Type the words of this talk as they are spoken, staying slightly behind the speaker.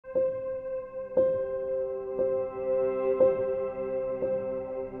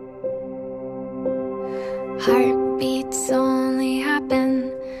Heartbeats only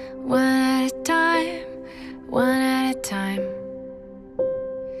happen one at a time, one at a time.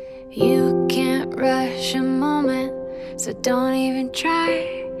 You can't rush a moment, so don't even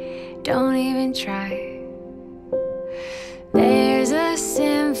try, don't even try. There's a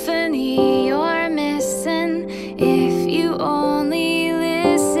symphony you're missing. If you only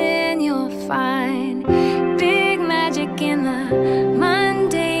listen, you'll find big magic in the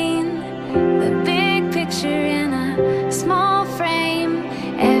mundane, the big picture in a small frame.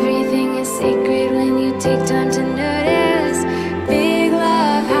 Everything is sacred when you take time to notice. Big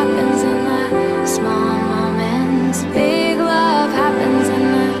love happens in the small moments. Big love happens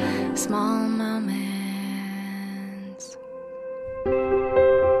in the small moments.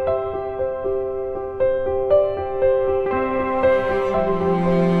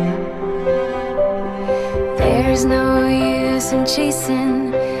 There's no use in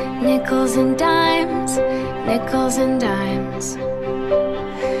chasing nickels and dimes, nickels and dimes.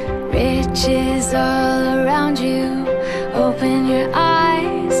 Riches all around you. Open your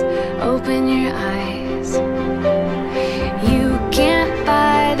eyes, open your eyes. You can't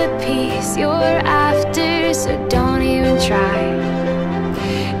buy the peace you're after, so don't even try.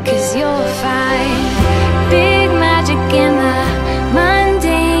 'Cause you'll find big magic in the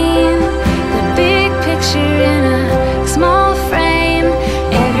mundane, the big picture in a small frame.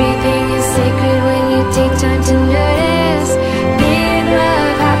 Everything is sacred when you take time to notice. Big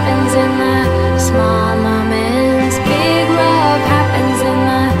love happens in the small moments. Big love happens in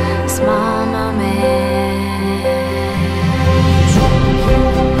the small moments.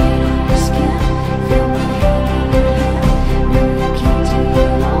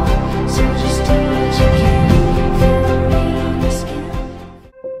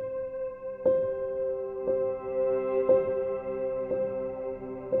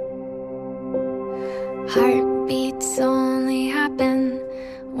 Heartbeats only happen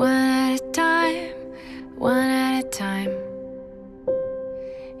one at a time, one at a time.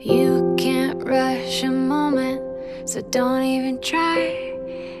 You can't rush a moment, so don't even try,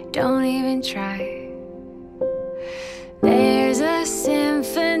 don't even try. There's a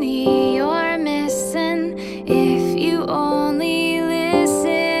symphony you're missing. If you only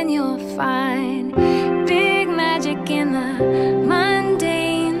listen, you'll find big magic in the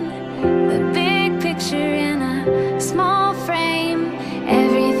mundane, the big picture in a small frame.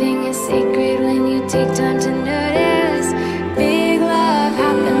 Everything is sacred when you take time to notice. Big love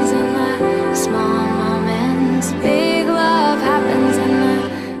happens in the small moments. Big love happens in the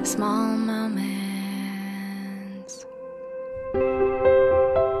small moments.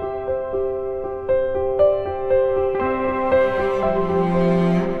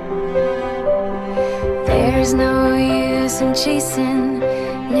 There's no use in chasing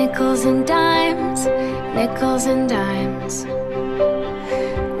nickels and dimes, nickels and dimes.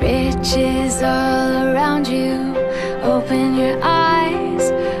 Riches all around you. Open your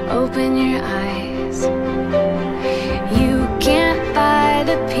eyes, open your eyes. You can't buy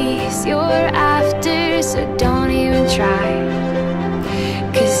the peace you're after, so don't even try.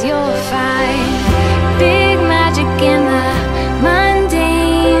 'Cause you'll find big magic in the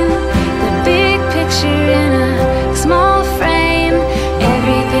mundane, the big picture in a small frame.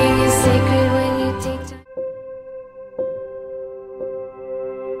 Everything is sacred when you take time.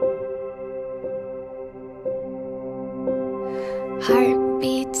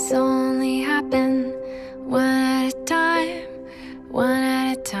 Heartbeats only happen one at a time, one at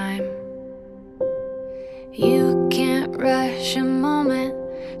a time. You can't rush a moment,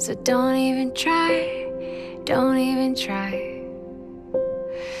 so don't even try, don't even try.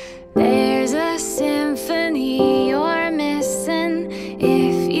 There's a symphony you're missing.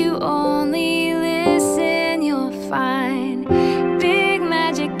 If you only listen, you'll find big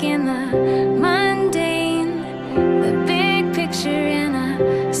magic in the mundane, the big picture in a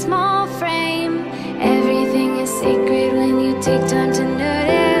small frame. Everything is sacred when you take time to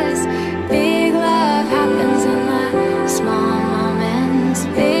notice. Big love happens in the small moments.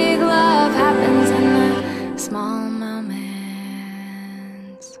 Big love happens in the small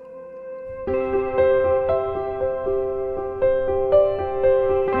moments.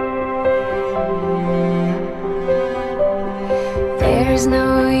 There's no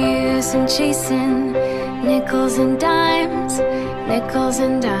use in chasing nickels and dimes, nickels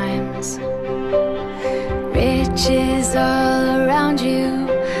and dimes. Riches all around you.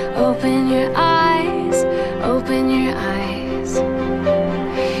 Open your eyes, open your eyes.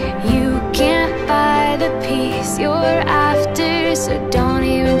 You can't buy the peace you're after, so don't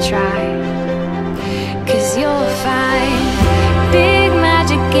even try. 'Cause you'll find big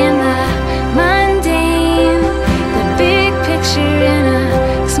magic in the mundane.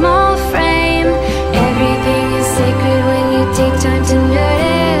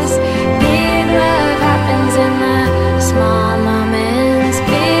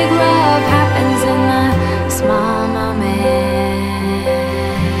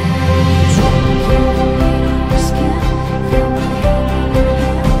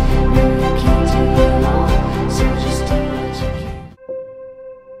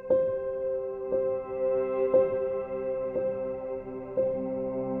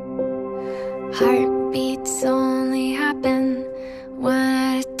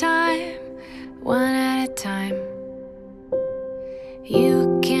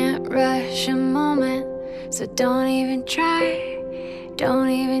 don't even try, don't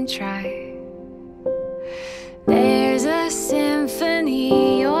even try. There's a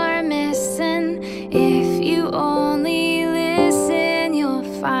symphony you're missing. If you only listen, you'll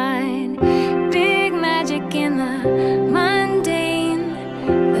find big magic in the mundane,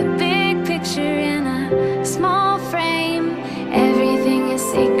 the big picture in a small frame. Everything is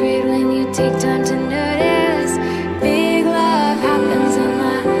sacred when you take time to notice. Big love happens in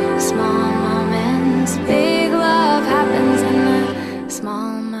the small moments. Big love happens in the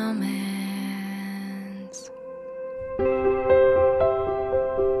small moments.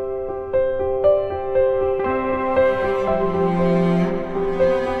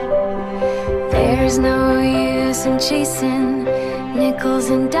 There's no use in chasing nickels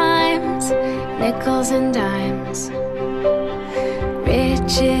and dimes, nickels and dimes.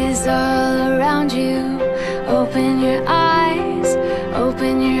 Riches all around you. Open your eyes,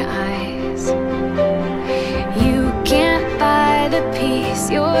 open your eyes. You can't buy the peace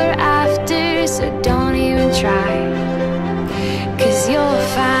you're after, so don't even try. 'Cause you'll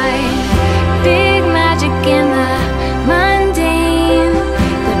find big magic in the mundane,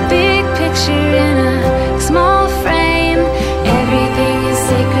 the big picture in a small frame. Everything is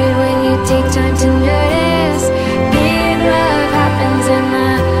sacred when you take time to notice. Big love happens in the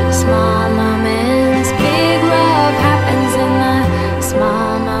small moments. Big love happens in the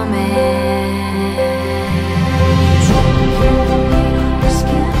small moments.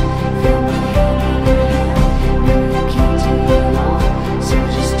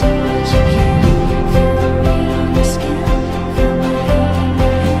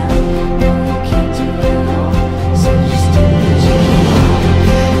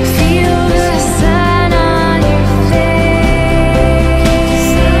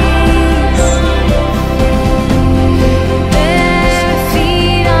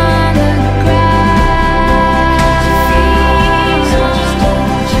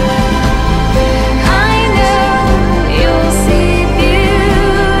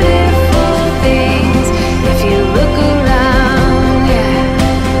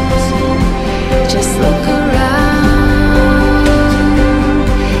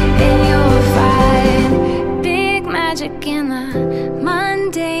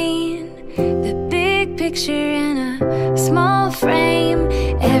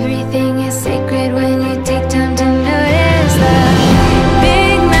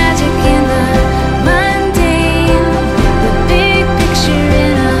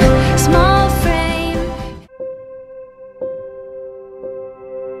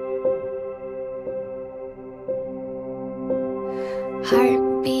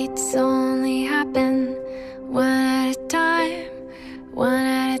 Heartbeats only happen one at a time, one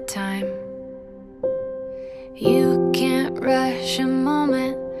at a time. You can't rush a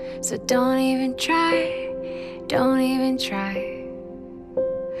moment, so don't even try, don't even try.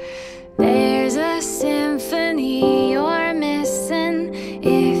 There's a symphony you're missing.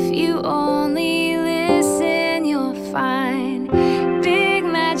 If you only listen, you'll find big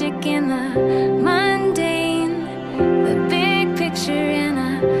magic in the mundane, the big picture in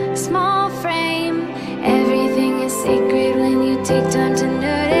a small frame. Everything is sacred when you take time to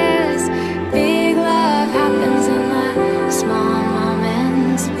notice. Big love happens in the small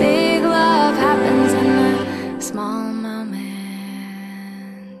moments. Big love happens in the small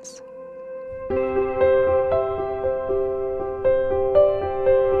moments.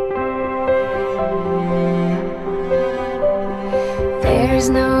 There's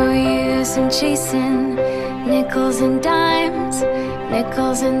no use in chasing nickels and dimes,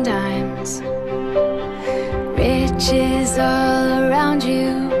 nickels and dimes. Riches all around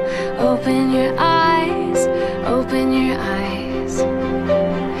you. Open your eyes, open your eyes.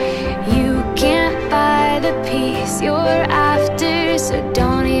 You can't buy the peace you're after, so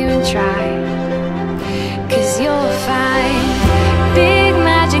don't even try. 'Cause you'll find big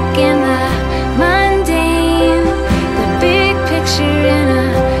magic in the mundane, the big picture in a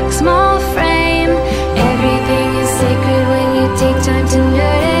small frame. Everything is sacred when you take time to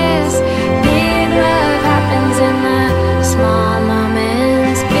notice. Big love happens in the small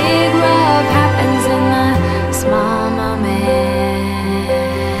moments. Big love happens in the small moments.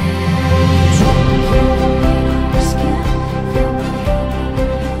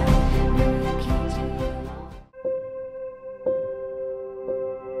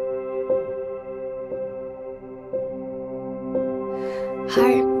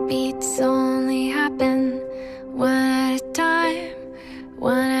 Heartbeats only happen one at a time,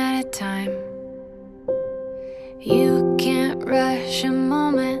 one at a time. You can't rush a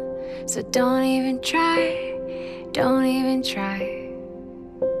moment, so don't even try, don't even try.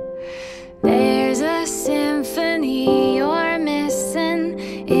 There's a symphony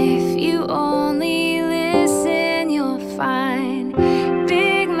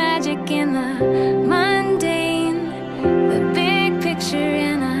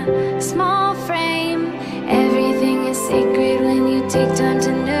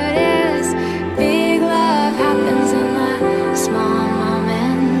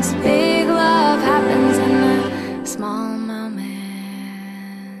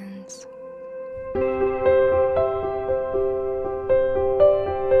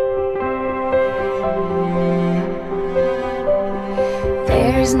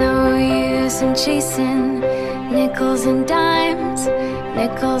There's no use in chasing nickels and dimes,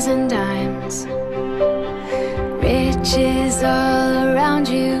 nickels and dimes. Riches all around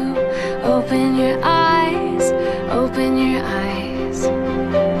you. Open your eyes, open your eyes.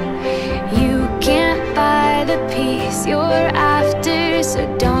 You can't buy the peace you're after, so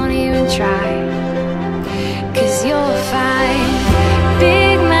don't even try. 'Cause you'll find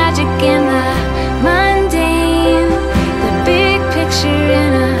big magic in the mundane, the big picture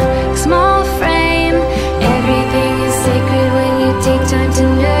in a small frame. Everything is sacred when you take time to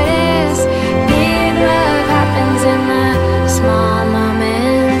notice. Big love happens in the small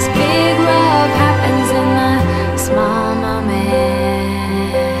moments. Big love happens in the small moments.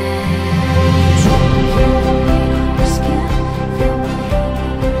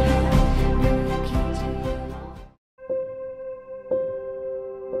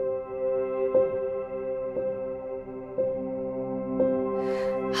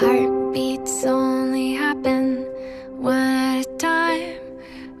 Heartbeats only happen one at a time,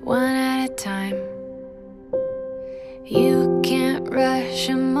 one at a time. You can't rush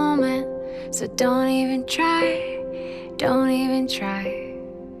a moment, so don't even try, don't even try.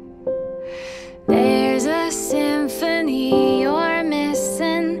 There's a symphony you're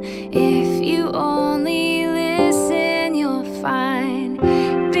missing. If you only listen, you'll find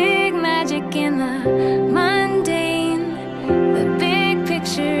big magic in the mundane, the big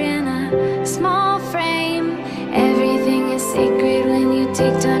picture in a small frame. Everything is sacred when you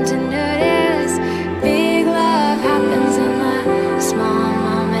take time to notice. Big love happens in the small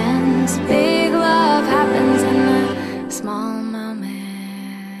moments. Big love happens in the small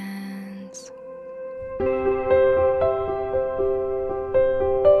moments.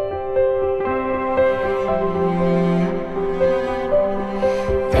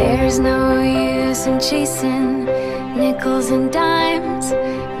 There's no use in chasing nickels and dimes,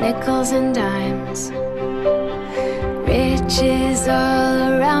 nickels and dimes. Riches all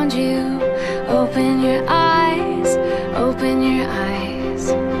around you. Open your eyes, open your eyes.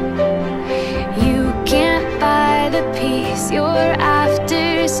 You can't buy the peace you're after,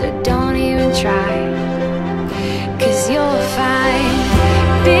 so don't even try. 'Cause you'll find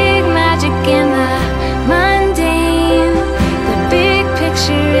big magic in the mundane, the big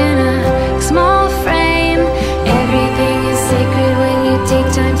picture in a small frame. Everything is sacred when you take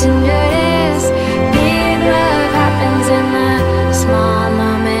time to notice. Big love happens in the small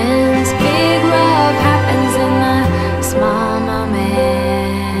moments. Big love happens in the small moments.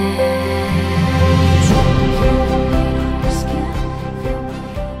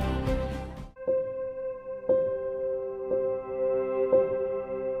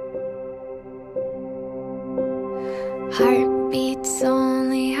 Heartbeats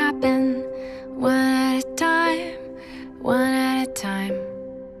only happen one at a time, one at a time.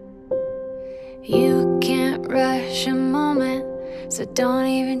 You can't rush a moment, so don't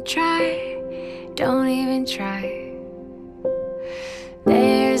even try, don't even try.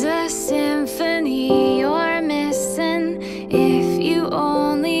 There's a symphony you're missing. If you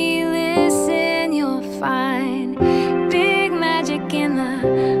only listen, you'll find big magic in the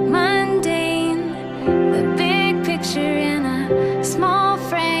mundane, the big picture in a small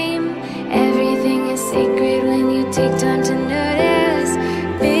frame. Everything is sacred when you take time to notice.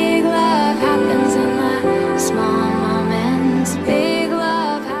 Big love happens in the small moments. Big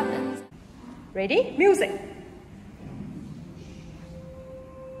love happens. Ready? Music.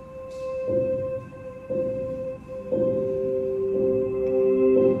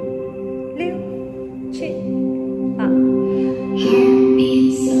 Okay.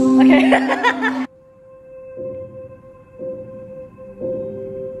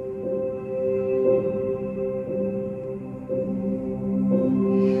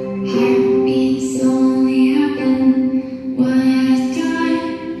 Heartbeats only happen one at a time,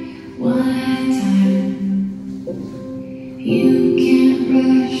 one at a time. You can't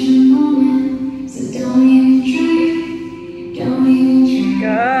rush a moment, so don't even try, don't even try.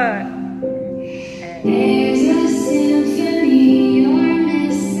 Good. There's a symphony you're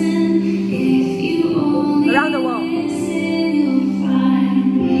missing. If you only Around the world. listen, you'll find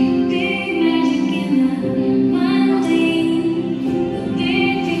big magic in the mundane, the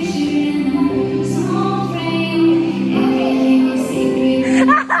big picture in a small frame. Everything is sacred.